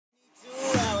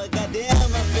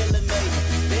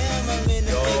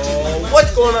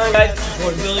What's going on, guys? It's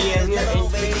your boy Billy M here,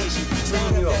 and today I'm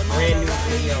bringing you a brand new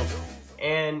video.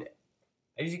 And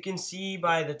as you can see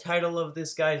by the title of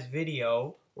this guy's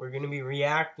video, we're going to be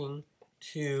reacting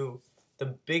to the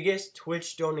biggest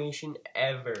Twitch donation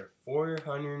ever,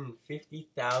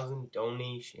 450,000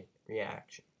 donation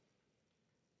reaction.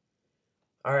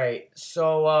 Alright,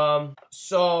 so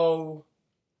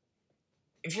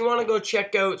if you want to go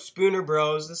check out Spooner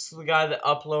Bros, this is the guy that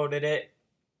uploaded it.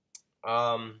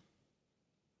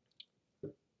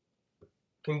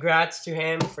 Congrats to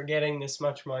him for getting this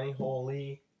much money,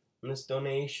 holy, on this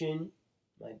donation.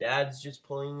 My dad's just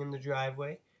pulling in the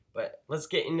driveway, but let's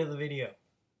get into the video.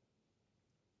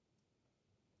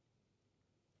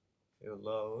 It'll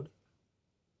load.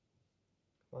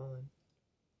 Come on.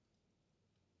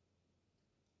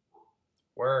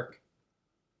 Work.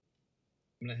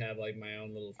 I'm gonna have like my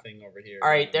own little thing over here.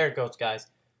 Alright, there it goes, guys.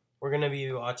 We're gonna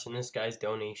be watching this guy's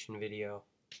donation video.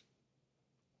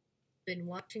 Been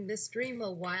watching this stream a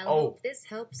while. Oh. Hope this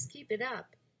helps keep it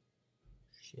up.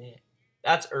 Shit.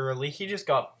 That's early. He just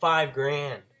got $5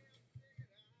 grand.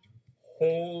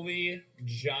 Holy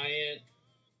giant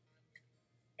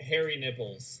hairy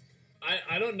nipples.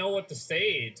 I don't know what to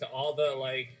say to all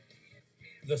the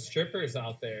strippers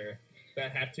out there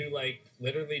that have to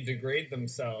literally degrade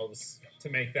themselves to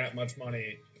make that much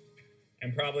money,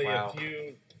 and probably Wow. a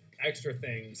few extra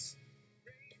things.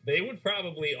 They would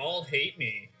probably all hate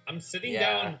me. I'm sitting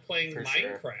down playing for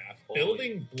Minecraft, sure.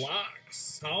 building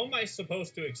blocks. How am I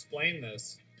supposed to explain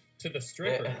this to the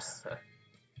strippers?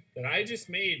 That I just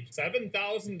made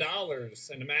 $7,000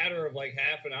 in a matter of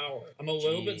half an hour. I'm a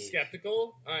little bit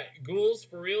skeptical. All right, Ghouls,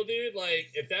 for real, dude.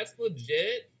 If that's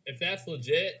legit,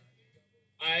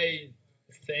 I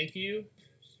thank you.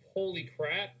 Holy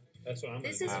crap. That's what I'm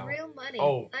This gonna is do. real money.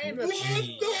 Oh. I am What a the heck,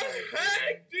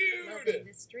 loving dude?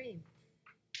 this stream.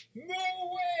 No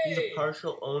way. He's a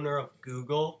partial owner of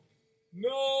Google.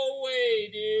 No way,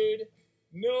 dude.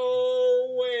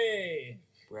 No way.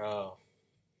 Bro.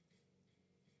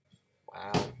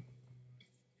 Wow.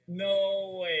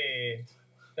 No way.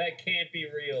 That can't be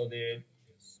real, dude.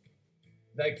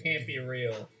 That can't be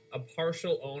real. A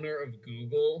partial owner of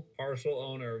Google is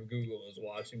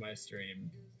watching my stream.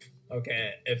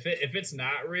 Okay, if it's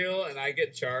not real and I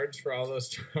get charged for all those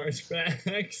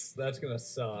chargebacks, that's gonna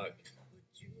suck.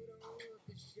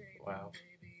 Wow.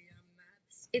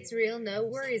 It's real, no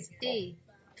worries, D.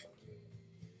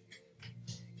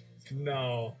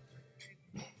 No.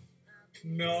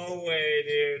 No way,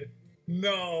 dude.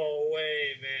 No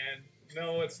way, man.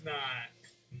 No, it's not.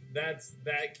 That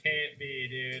can't be,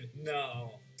 dude.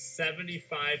 No.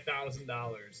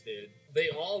 $75,000, dude. They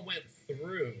all went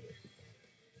through.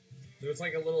 There's a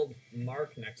little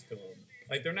mark next to them.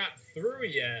 They're not through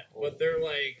yet, but they're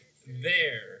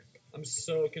there. I'm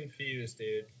so confused,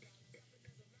 dude.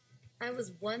 I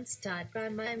was once taught by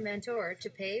my mentor to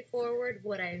pay forward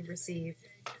what I received.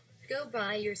 Go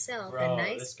buy yourself Bro, a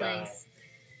nice this guy. place.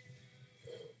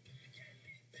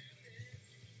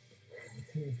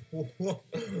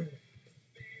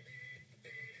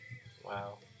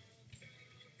 Wow.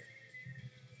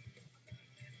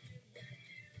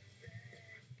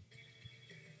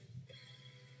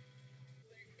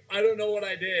 I don't know what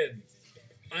I did.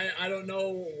 I don't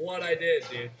know what I did,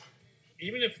 dude.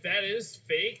 Even if that is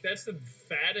fake, that's the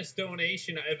fattest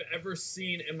donation I've ever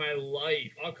seen in my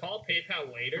life. I'll call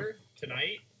PayPal later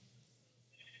tonight.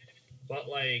 But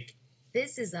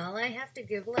This is all I have to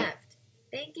give left.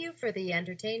 Thank you for the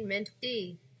entertainment,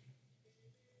 D.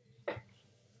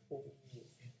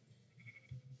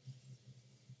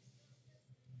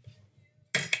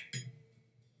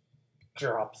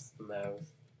 Drops the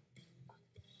mouth.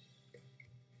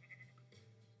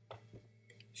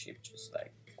 She just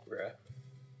bruh.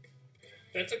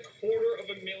 that's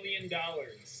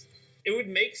 $250,000. It would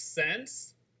make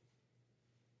sense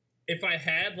if I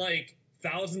had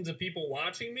thousands of people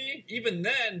watching me. Even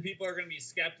then, people are gonna be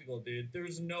skeptical, dude.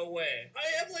 There's no way. I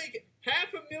have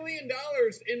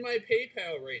 $500,000 in my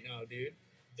PayPal right now, dude.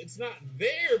 It's not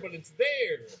there, but it's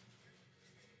there.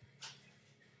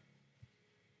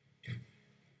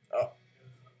 Oh.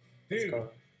 Dude.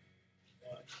 What?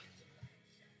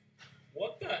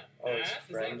 What the Oh, his F?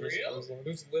 Is friend that just real? goes in.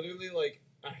 There's literally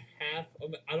a half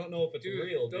of I don't know if it's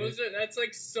real, dude. That's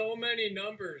so many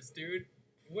numbers, dude.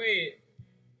 Wait.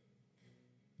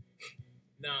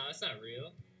 Nah, that's not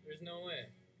real. There's no way.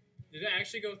 Did it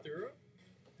actually go through?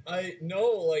 I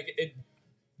know, it.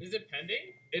 Is it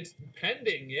pending? It's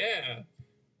pending, yeah.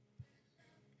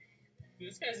 Dude,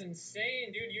 this guy's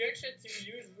insane, dude. You actually have to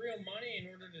use real money in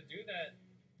order to do that.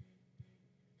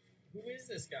 Who is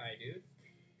this guy, dude?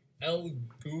 L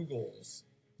Googles.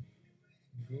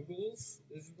 Google's?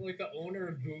 Is it like the owner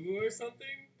of Google or something?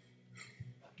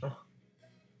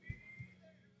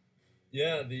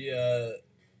 Yeah,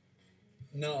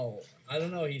 no, I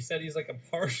don't know. He said he's like a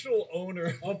partial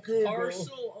owner of Google.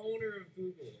 Partial owner of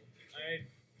Google.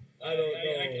 I don't know,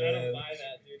 I man. don't buy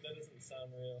that, dude. That doesn't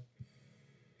sound real.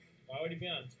 Why would he be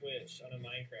on Twitch on a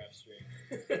Minecraft stream?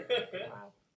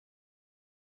 Wow.